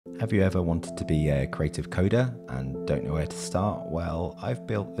Have you ever wanted to be a creative coder and don't know where to start? Well, I've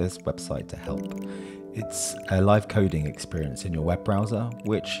built this website to help. It's a live coding experience in your web browser,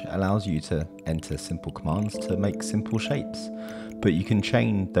 which allows you to enter simple commands to make simple shapes. But you can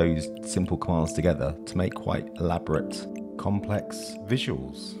chain those simple commands together to make quite elaborate, complex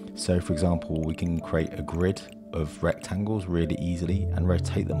visuals. So for example, we can create a grid of rectangles really easily and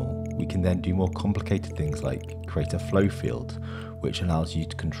rotate them all. We can then do more complicated things like create a flow field, which allows you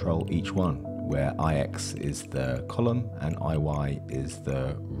to control each one, where IX is the column and IY is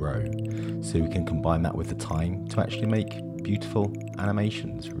the row. So we can combine that with the time to actually make beautiful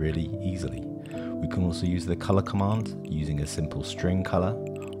animations really easily. We can also use the color command using a simple string color,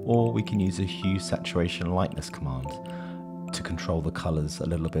 or we can use a hue, saturation, lightness command to control the colors a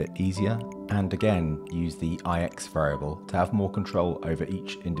little bit easier, and again use the IX variable to have more control over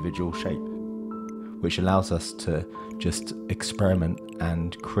each individual shape, which allows us to just experiment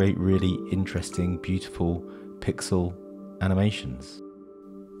and create really interesting, beautiful pixel animations.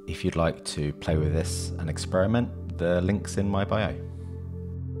 If you'd like to play with this and experiment, the link's in my bio.